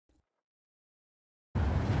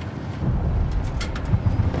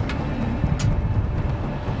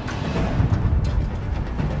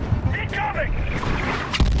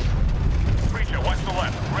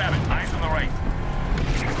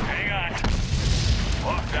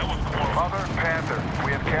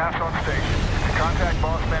gas on station. Contact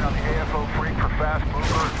boss man on the AFO freak for fast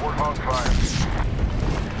mover and warthog fire.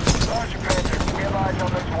 Roger, Panther. We have eyes on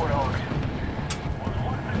those warthogs.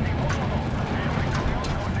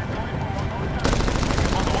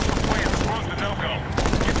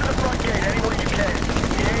 Get to the front gate anywhere you can.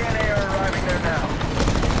 The ANA are arriving there now.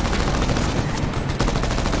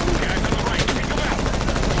 Guys on the right, take them out.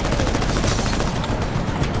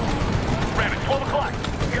 Rabbit, 12 o'clock.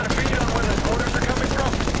 You got a beat on where those orders are coming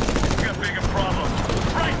from? We got bigger problems.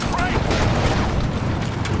 Right!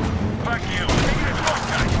 Fuck you. Take it as fuck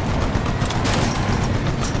time.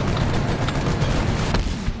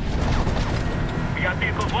 We got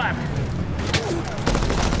vehicles left.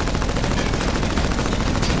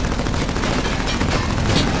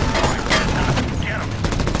 Get him.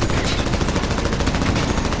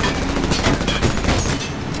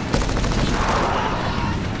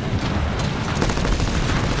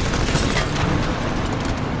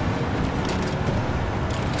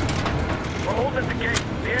 We're holding at the gate.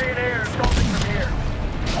 The ANA are assaulting from here.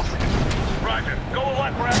 Roger. Go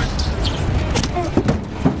left, Rabbit.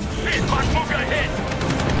 Shit, my foot got hit.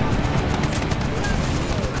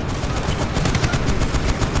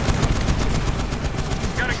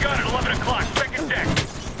 Got a gun at 11 o'clock. Second deck.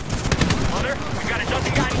 Mother, we got a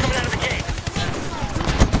dozen guys coming out of the gate.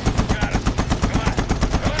 Got him. Come on.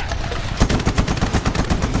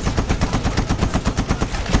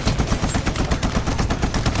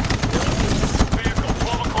 Vehicle,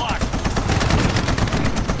 12 o'clock.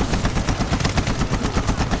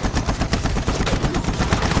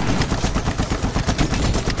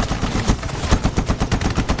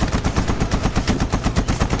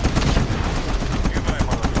 Goodbye,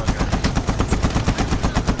 motherfucker.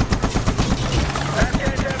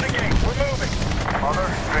 Afghans out of the gate. We're moving. Mother,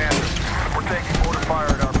 Van, we're taking mortar fire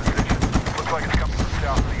at our position. Looks like it's coming from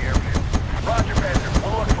south of the airfield. Roger, Panther.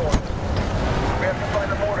 We'll look for it. We have to find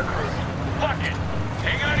the mortar crews. Fuck it.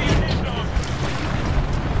 Hang on to your windows.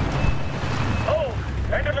 Hold!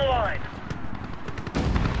 End of the line.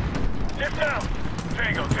 Sit down.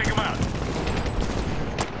 Tango, take him out.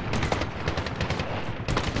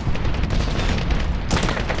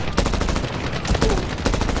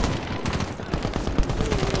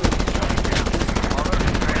 Mother,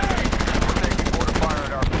 Van, we're taking mortar fire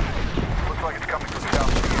at our position. Looks like it's coming from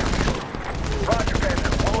south of the airfield. Roger,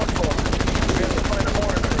 Panther. We'll look for it. We have to find the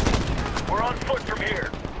mortar crews. We're on foot from here.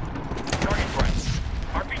 Target front.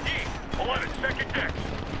 RPG, 11, second deck.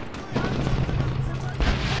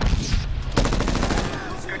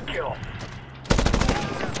 Good kill.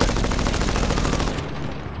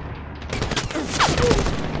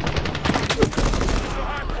 The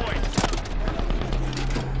high point.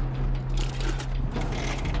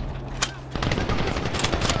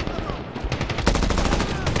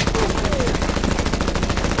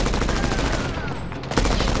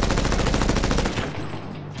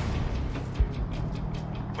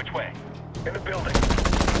 Which way? In the building.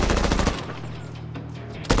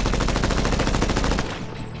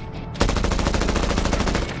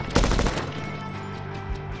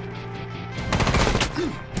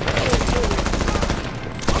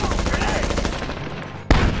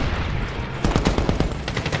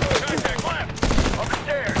 Contact left. On the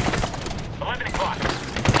stairs. 11 o'clock.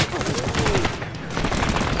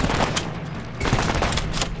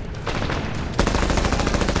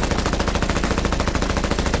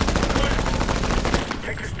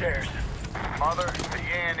 Take the stairs. Mother, the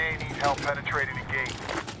ANA needs help penetrating the gate.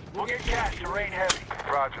 We'll get gas to rain heavy.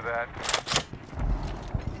 Roger that.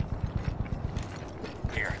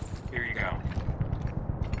 Here you go.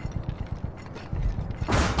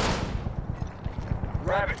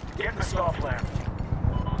 Rabbit, get in the soft lamp.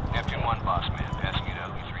 Neptune 1, boss man, passing you to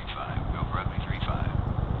Ugly 3-5. Go for Ugly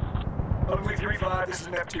 3-5. Ugly 3-5, this is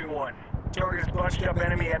Neptune 1. Target is bunched up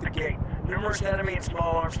enemy at the gate. Numerous enemy and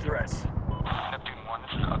small arms threats. Neptune 1,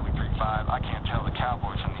 this is Ugly 3-5. I can't tell the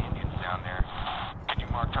Cowboys from the Indians down there. Can you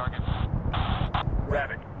mark targets?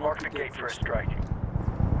 Rabbit, mark the gate for a strike.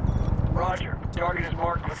 Roger, target is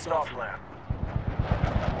marked with soft lamp.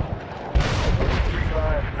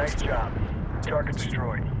 3-5, nice job. Target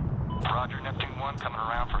destroyed. Roger, Neptune 1, coming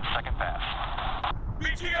around for a second pass.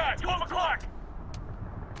 BTI, 12 o'clock.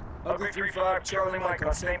 Ugly 3-5, Charlie Mike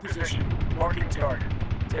on same position. Marking target.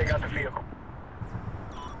 Take out the vehicle.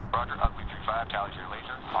 Roger, Ugly 3-5, tallies your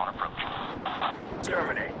laser, on approach.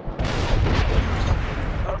 Terminate.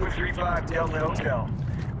 Ugly 3-5, Delta Hotel.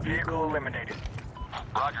 Vehicle eliminated.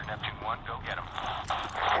 Roger, Neptune 1, go get him.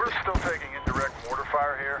 We're still taking indirect mortar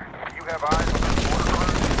fire here. Do you have eyes on the mortar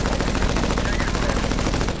crews?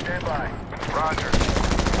 Stand by. Roger.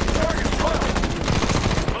 Target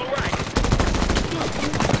 12. Low right.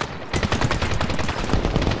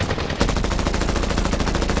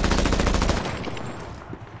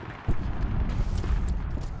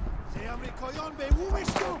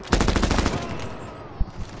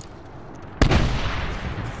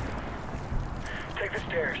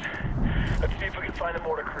 find the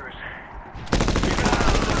mortar crews. Keep an eye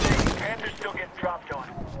on the team. Panther's still getting dropped on.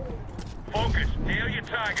 Focus. Nail your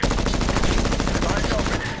target. Eyes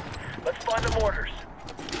open. Let's find the mortars.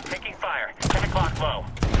 Taking fire. 10 o'clock low.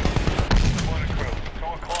 Mortar crew. 2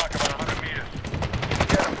 o'clock, about 100 meters.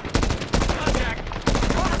 Get him. Contact.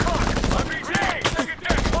 12 o'clock. RPG. Second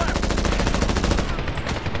deck. Left.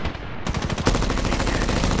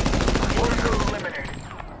 Mortar crew eliminated.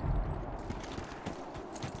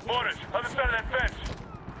 Mortars. Other side of that fence.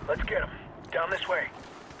 Let's get him. Down this way.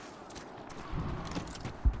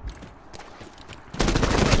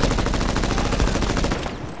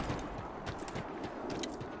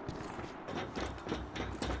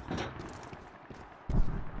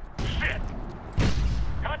 Shit.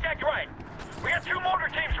 Contact right. We got 2 mortar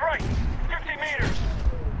teams right. 50 meters.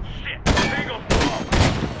 Shit. Bengals below.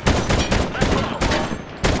 Let's go.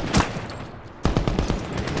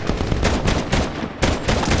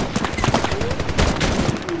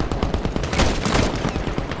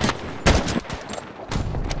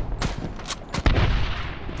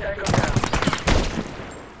 Tango down.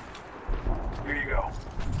 Here you go.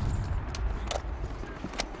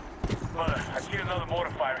 Mother, I see another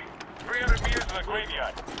mortar firing. 300 meters in the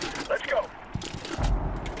graveyard. Let's go.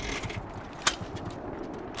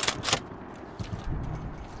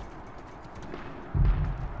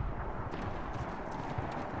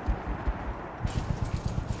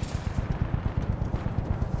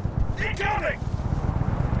 Incoming!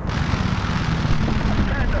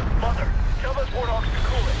 Panther, Mother, tell those warthogs to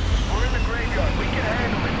cool it. We're in the graveyard. We can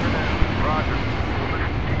handle it for now. Roger.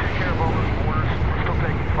 You take care of all those mortars. We're still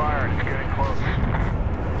taking fire and it's getting close.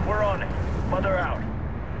 We're on it. Mother out.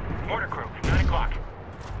 Mortar crew, 9 o'clock.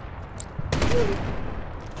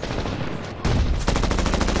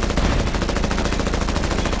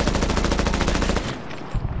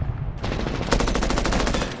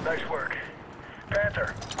 Nice work.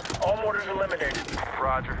 Panther, all mortars eliminated.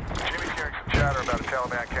 Roger. Jimmy's hearing some chatter about a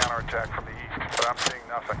Taliban counterattack from the east, but I'm seeing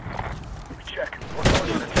nothing. Check. We're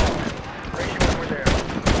going to the tower. Raise you when we're there.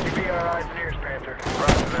 You be our eyes and ears, Panther.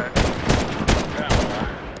 Roger that.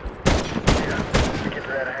 Yeah. We get to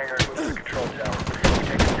that hangar and move to the control tower. We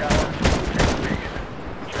take the tower, take the base.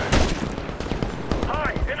 Check.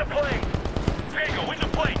 Hi, in the plane! Tango, in the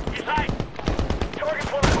plane! He's high! Target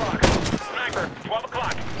 12 o'clock. Sniper, 12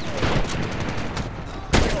 o'clock.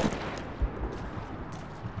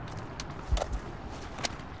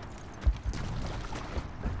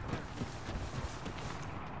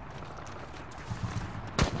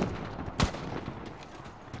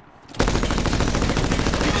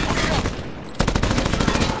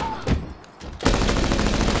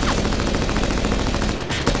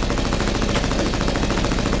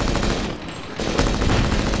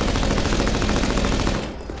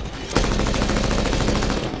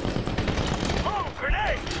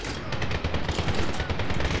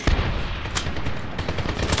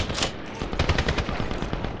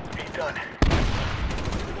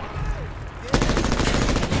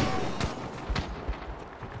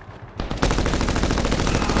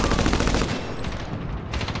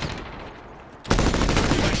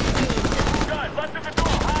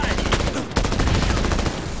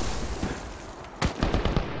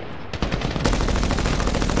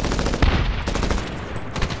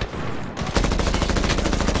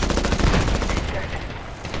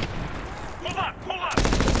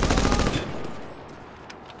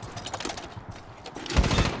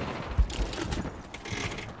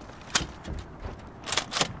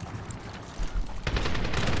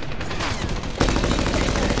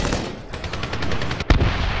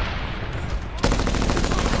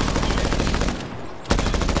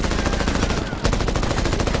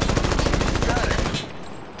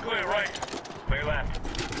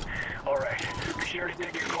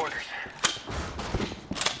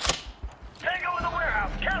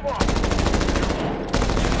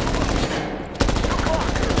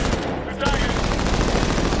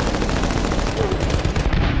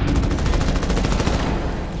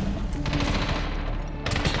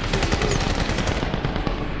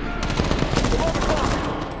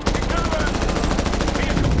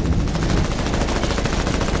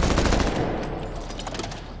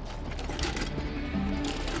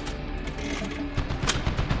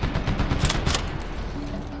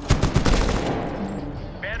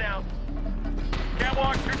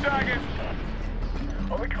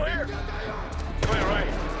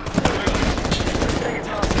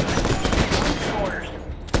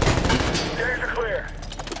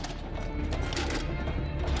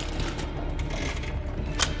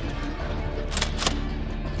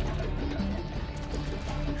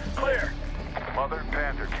 Mother,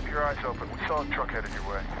 Panther, keep your eyes open. We saw a truck headed your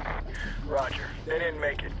way. Roger. They didn't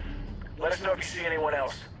make it. Let us know if you see anyone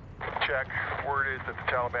else. Check. Word is that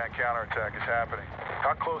the Taliban counterattack is happening.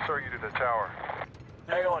 How close are you to the tower?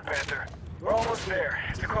 Hang on, Panther. We're almost there.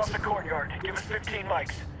 It's across the courtyard. Give us 15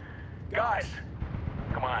 mics. Guys!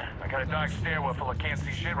 Come on. I got a dark stairwell full of can't see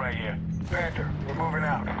shit right here. Panther, we're moving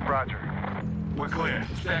out. Roger. We're clear.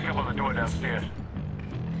 Stack up on the door downstairs.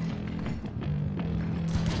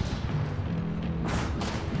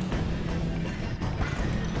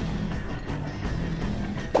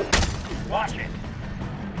 Watch it!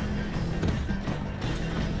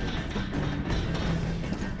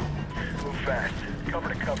 Move fast. Cover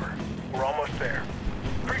to cover. We're almost there.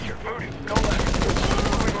 Preacher, Moody, go left.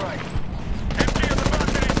 Moving right. Empty on the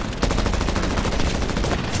balcony!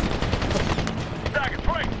 Target,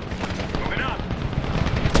 right! Moving up!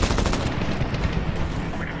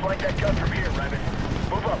 We can flank that gun from here, Rabbit.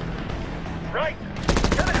 Move up. Right!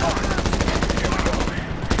 To the car! Here we go.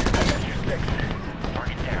 I got you 6. Mark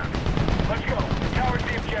it down. Let's go. The tower's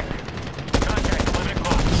the objective. Contact 11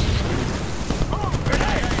 o'clock. Move!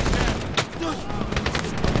 Grenade!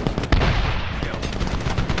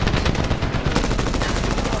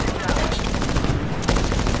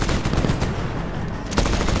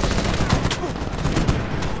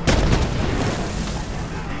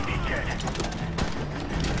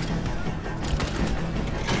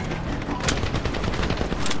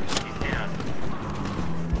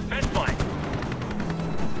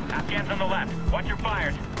 On the left. Watch your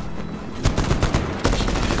fires.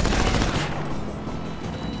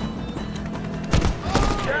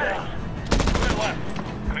 Down. Clear left.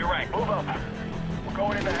 Clear right. Move up. We're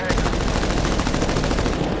going in the hangar.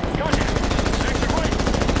 Contact. Exit right.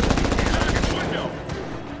 Target window.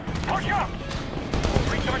 Push up.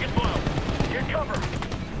 3 targets below. Get cover.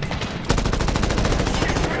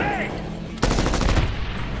 Grenade.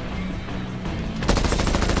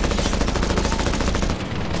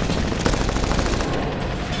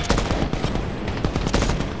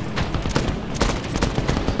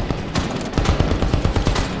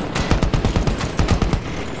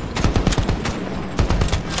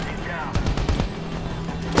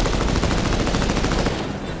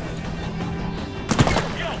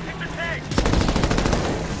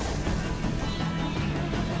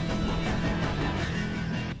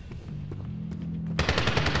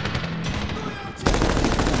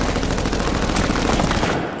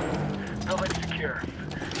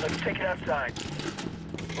 Let's take it outside.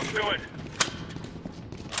 Let's do it.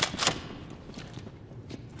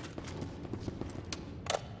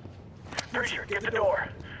 Preacher, get the door.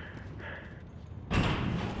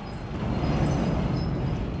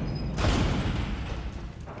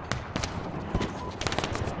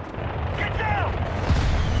 Get down!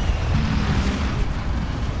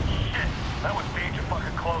 Shit, that was danger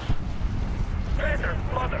fucking close. Panther,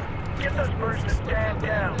 Mother, get those birds to stand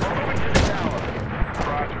down. We're moving to the tower.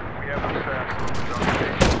 Roger. We have those fast movers on the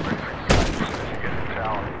station. As soon as you get to the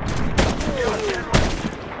tower.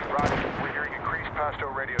 Roger. We're hearing increased Pasto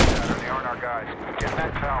radio chatter. They aren't our guys. Get in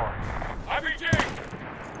that tower. RPG!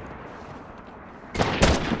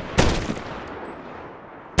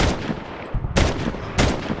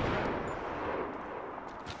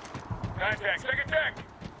 Contact, second deck!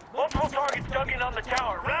 Multiple targets dug in on the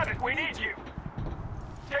tower. Rabbit, we need you!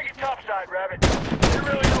 Take it topside, Rabbit. They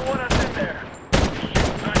really don't want us in there.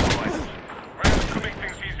 Nice place. Rabbit could make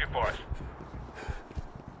things easier for us.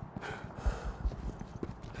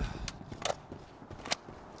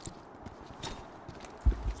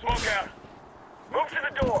 Smoke out. Move to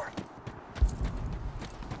the door.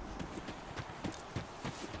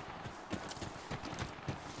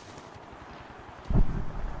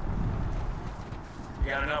 You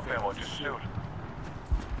got enough ammo, just shoot.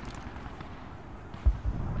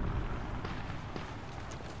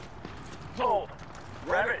 Hold.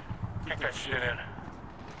 Rabbit. Kick that shit in.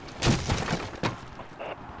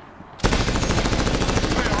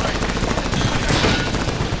 Clear right.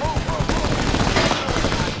 Move, move, move.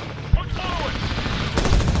 Push forward.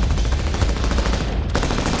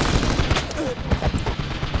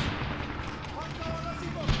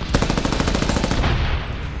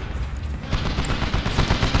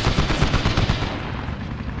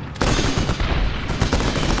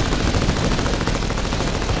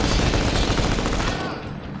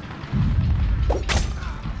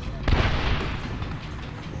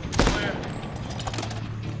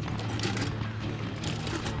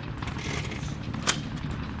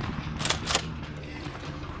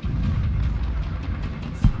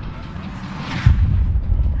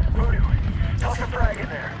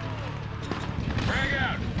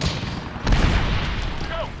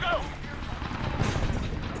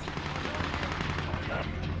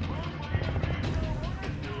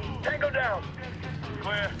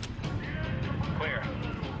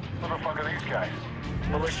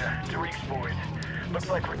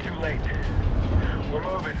 We're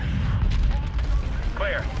moving.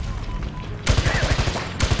 Clear. Damn it!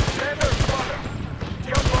 Panther, mother!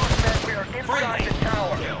 Jump on that. We are inside the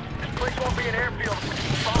tower. This place won't be an airfield if we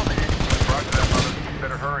keep bombing it. Roger that, brother.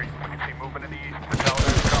 Better hurry. We can see movement in the east. The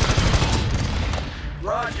Taliban's coming.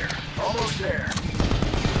 Roger. Almost there.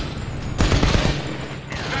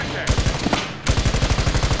 Back there.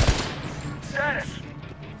 Status.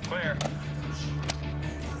 Clear.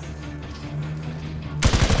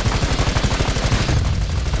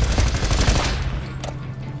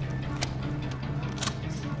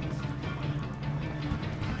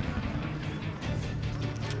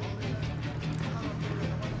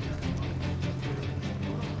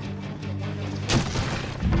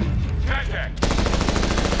 Contact.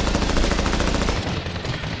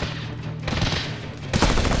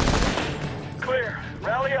 Clear.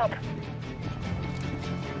 Rally up.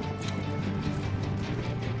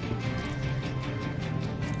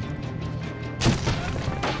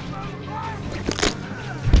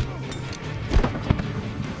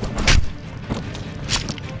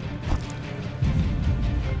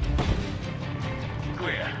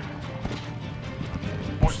 Clear.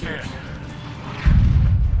 What's this?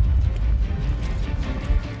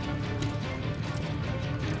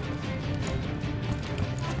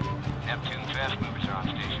 Neptune, fast movers are on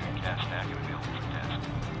station and gas stack and available for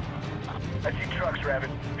test. I see trucks, Rabbit.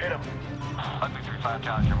 Hit them. Ugly 3-5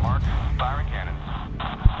 Tower, your mark. Firing cannon.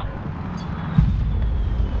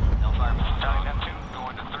 Hellfire missile Charlie Neptune,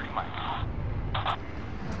 going to 30 miles.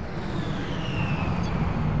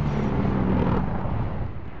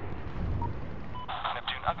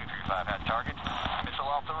 Neptune, ugly 3-5 has target. Missile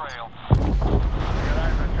off the rail. Got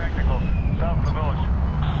eyes on technical. South of the village.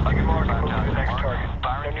 Ugly Mark, 3-5 move to Tower, the your next mark. target. No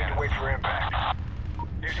Firing need to cannon. wait for impact.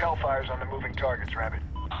 Use Hellfires on the moving targets, Rabbit.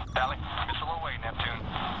 Tally, missile away, Neptune.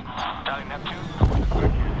 Tally, Neptune.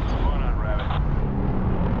 Come on, Rabbit.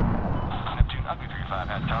 Neptune, ugly 3-5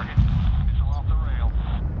 has target. Missile off the rail.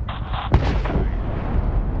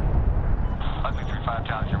 Ugly 3-5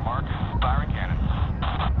 Tower, your mark. Firing cannon.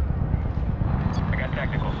 I got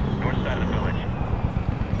technical. North side of the village.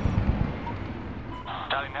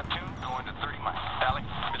 Tally, Neptune, going to 30 miles. Tally,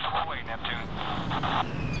 missile away, Neptune.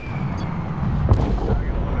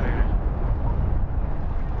 Target eliminated.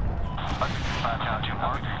 Ugly 3-5 Tower, your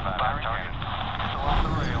mark. Firing cannon. Missile off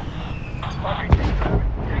the rail. Marking team, Rabbit.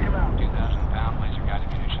 Take him out. 2,000-pound laser guided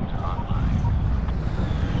munitions are online.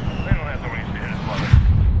 They don't have the ways to hit his mother.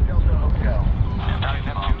 Delta Hotel. Tally,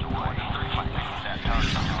 Neptune, going to 30 miles. That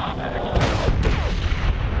target on contact.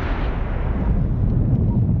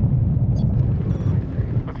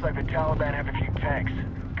 Looks like the Taliban have a few tanks.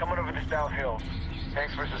 Coming over the South Hills.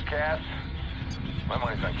 Tanks versus Cass? My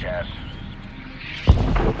money's on Cass.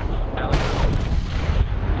 Tally,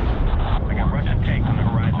 I got Russian tanks on the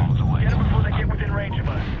horizon. Get them before they get within range of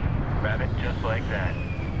us. Rabbit, just like that.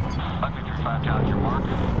 ugly 3-5 Tower, your mark.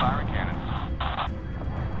 Firing cannon.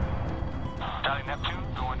 Tally, Neptune,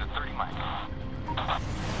 going to 30 miles.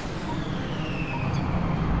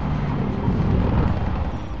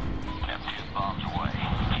 Neptune bombs away.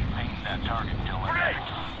 Keep pinging that target until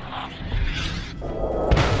Grenade!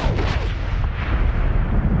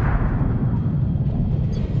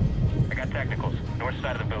 I got technicals. North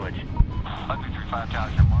side of the village. Ugly 3-5 Tower,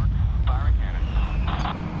 your mark. Firing cannon.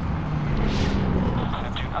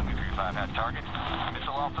 Neptune, ugly 3-5 has target.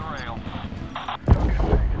 Missile off the rail. Target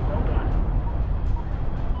effect. Well done.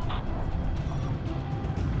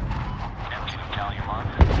 Neptune, tally your mark.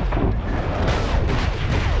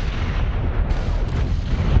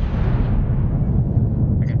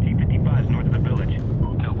 I got T-55s north of the village.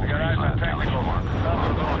 Noble I got eyes on 3-5 tally technical. your mark. South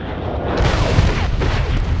of the village.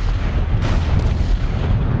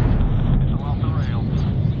 Missile off the rail.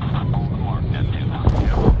 Hold the mark, Neptune.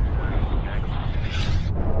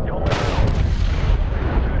 Don't let it go.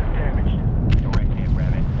 Good damage. Direct hit,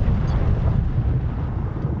 Rabbit.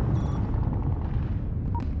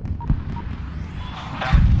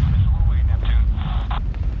 Tally, missile away, Neptune.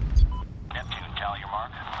 Neptune, tally your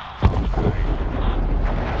mark.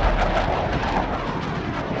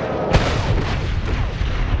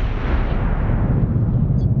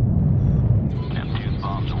 Neptune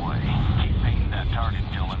bombs away. Keep pinging that target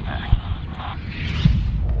until impact.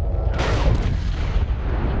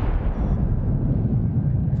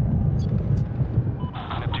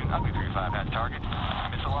 Neptune, ugly 3-5 has target.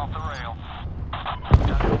 Missile off the rail.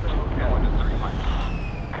 Going to 30 miles.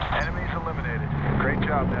 Enemies eliminated. Great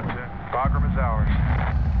job, Neptune. Bagram is ours.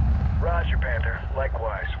 Roger, Panther.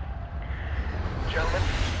 Likewise. Gentlemen,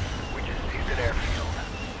 we just seized an airfield.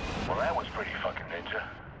 Well, that was pretty fucking ninja.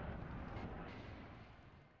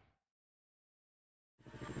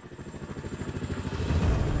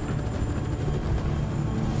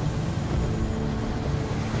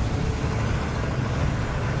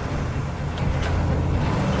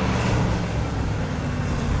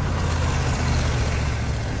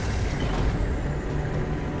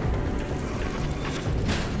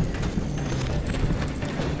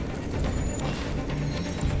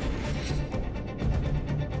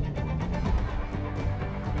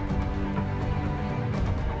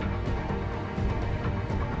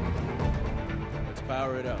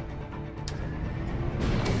 Power it up.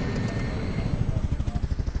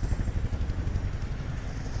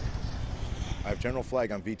 I have General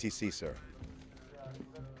Flag on VTC, sir.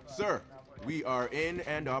 Sir, we are in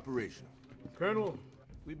and operational. Colonel,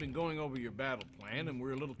 we've been going over your battle plan, and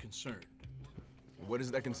we're a little concerned. What is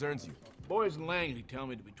it that concerns you? Boys in Langley tell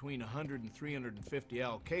me that between 100 and 350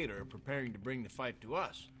 Al-Qaeda are preparing to bring the fight to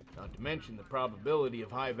us. Not to mention the probability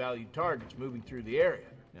of high-value targets moving through the area.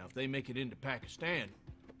 Now, if they make it into Pakistan,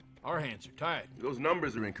 our hands are tied. Those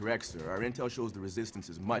numbers are incorrect, sir. Our intel shows the resistance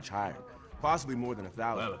is much higher. Possibly more than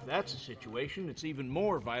 1,000. Well, if that's the situation, it's even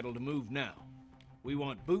more vital to move now. We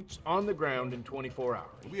want boots on the ground in 24 hours.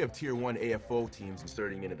 We have Tier 1 AFO teams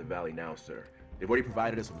inserting into the valley now, sir. They've already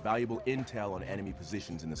provided us with valuable intel on enemy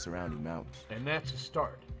positions in the surrounding mountains. And that's a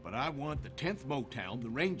start. But I want the 10th Motown, the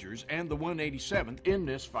Rangers, and the 187th in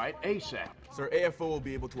this fight ASAP. Sir, AFO will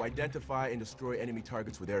be able to identify and destroy enemy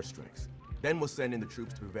targets with airstrikes. Then we'll send in the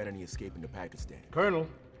troops to prevent any escape into Pakistan. Colonel,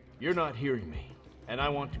 you're not hearing me. And I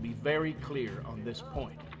want to be very clear on this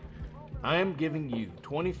point. I am giving you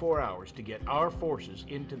 24 hours to get our forces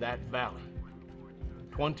into that valley.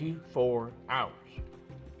 24 hours.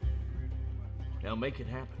 Now make it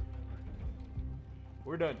happen.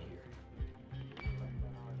 We're done here.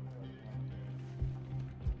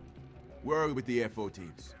 Where are we with the AFO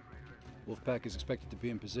teams? Wolfpack is expected to be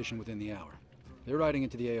in position within the hour. They're riding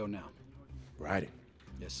into the AO now. Riding?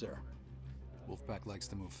 Yes, sir. Wolfpack likes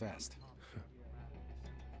to move fast.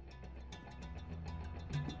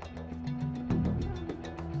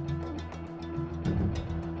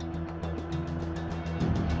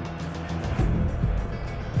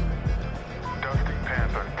 Dusty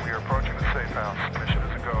Panther, we are approaching the safe house. Mission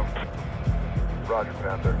is a go. Roger,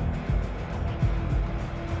 Panther.